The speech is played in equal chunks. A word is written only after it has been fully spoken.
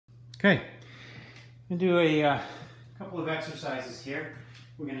Okay, I'm going to do a couple of exercises here.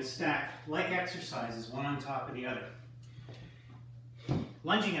 We're going to stack like exercises, one on top of the other.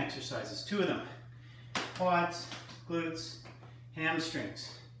 Lunging exercises, two of them. Quads, glutes,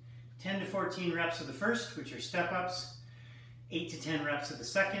 hamstrings. 10 to 14 reps of the first, which are step-ups. 8 to 10 reps of the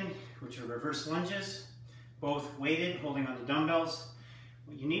second, which are reverse lunges, both weighted, holding on the dumbbells.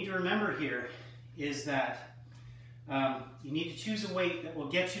 What you need to remember here is that you need to choose a weight that will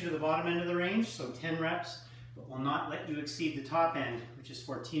get you to the bottom end of the range, so 10 reps, but will not let you exceed the top end, which is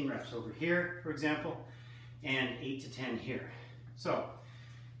 14 reps over here, for example, and 8 to 10 here. So,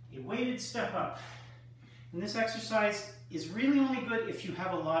 a weighted step up. And this exercise is really only good if you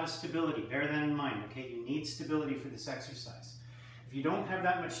have a lot of stability. Bear that in mind, okay? You need stability for this exercise. If you don't have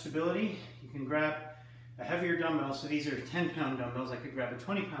that much stability, you can grab a heavier dumbbell. So these are 10-pound dumbbells. I could grab a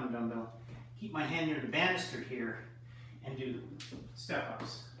 20-pound dumbbell, keep my hand near the banister here, and do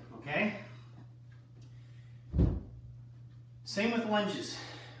step-ups, okay? Same with lunges.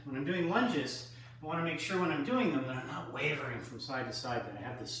 When I'm doing lunges, I want to make sure when I'm doing them that I'm not wavering from side to side, that I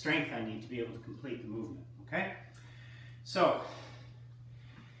have the strength I need to be able to complete the movement, okay? So,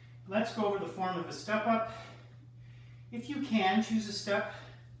 let's go over the form of a step-up. If you can, choose a step.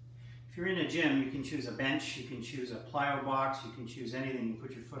 If you're in a gym, you can choose a bench, you can choose a plyo box, you can choose anything you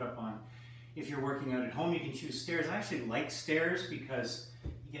put your foot up on. If you're working out at home, you can choose stairs. I actually like stairs because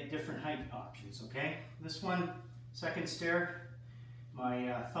you get different height options, okay? This one, second stair,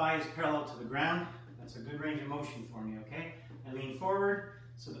 my thigh is parallel to the ground. That's a good range of motion for me, okay? I lean forward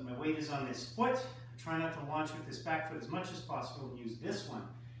so that my weight is on this foot. I try not to launch with this back foot as much as possible and use this one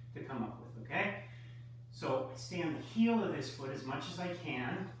to come up with, okay? So I stay on the heel of this foot as much as I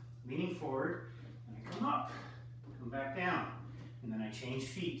can, leaning forward, and I come up, come back down, and then I change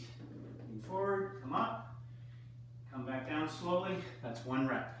feet. Lean forward, come up, come back down slowly. That's one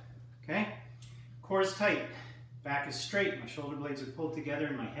rep, okay? Core is tight, back is straight, my shoulder blades are pulled together,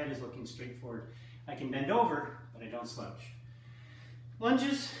 and my head is looking straight forward. I can bend over, but I don't slouch.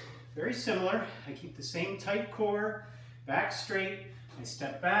 Lunges, very similar. I keep the same tight core, back straight. I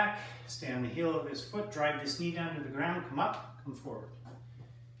step back, stay on the heel of this foot, drive this knee down to the ground, come up, come forward.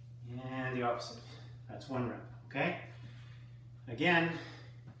 And the opposite. That's one rep, okay? Again,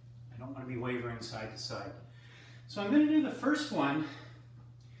 I don't want to be wavering side to side. So I'm going to do the first one,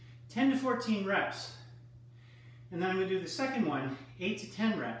 10 to 14 reps. And then I'm going to do the second one, 8 to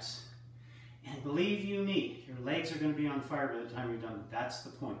 10 reps. And believe you me, your legs are going to be on fire by the time you're done. That's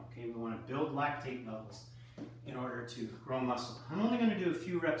the point, okay? We want to build lactate levels in order to grow muscle. I'm only going to do a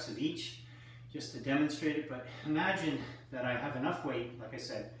few reps of each just to demonstrate it, but imagine that I have enough weight, like I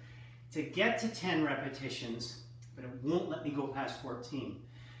said, to get to 10 repetitions, but it won't let me go past 14.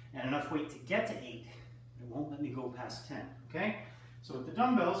 And enough weight to get to 8, but it won't let me go past 10, okay? So with the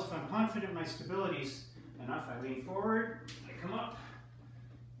dumbbells, if I'm confident my stability's enough, I lean forward, I come up,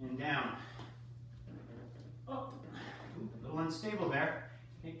 and down. Up. Ooh, a little unstable there.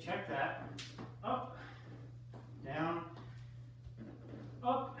 Okay, check that. Up, down,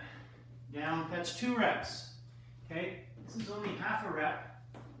 up, down. That's 2 reps. Okay, this is only half a rep.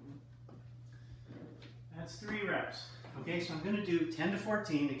 That's 3 reps. Okay, so I'm going to do 10 to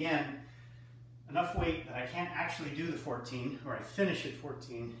 14. Again, enough weight that I can't actually do the 14, or I finish at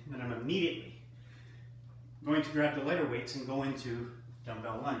 14, and then I'm immediately going to grab the lighter weights and go into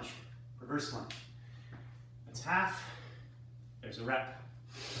dumbbell lunge, reverse lunge. That's half. There's a rep.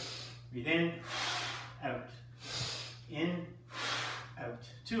 Breathe in, out. In, out.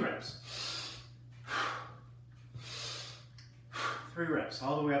 2 reps. 3 reps,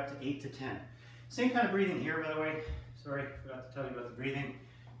 all the way up to 8 to 10. Same kind of breathing here, by the way. Sorry, forgot to tell you about the breathing.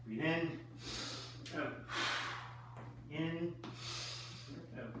 Breathe in, out. In,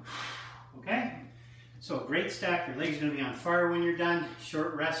 out. Okay? So great stack. Your legs are going to be on fire when you're done.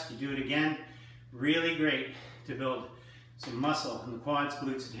 Short rest, you do it again. Really great to build some muscle in the quads,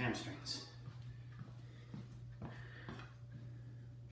 glutes, and hamstrings.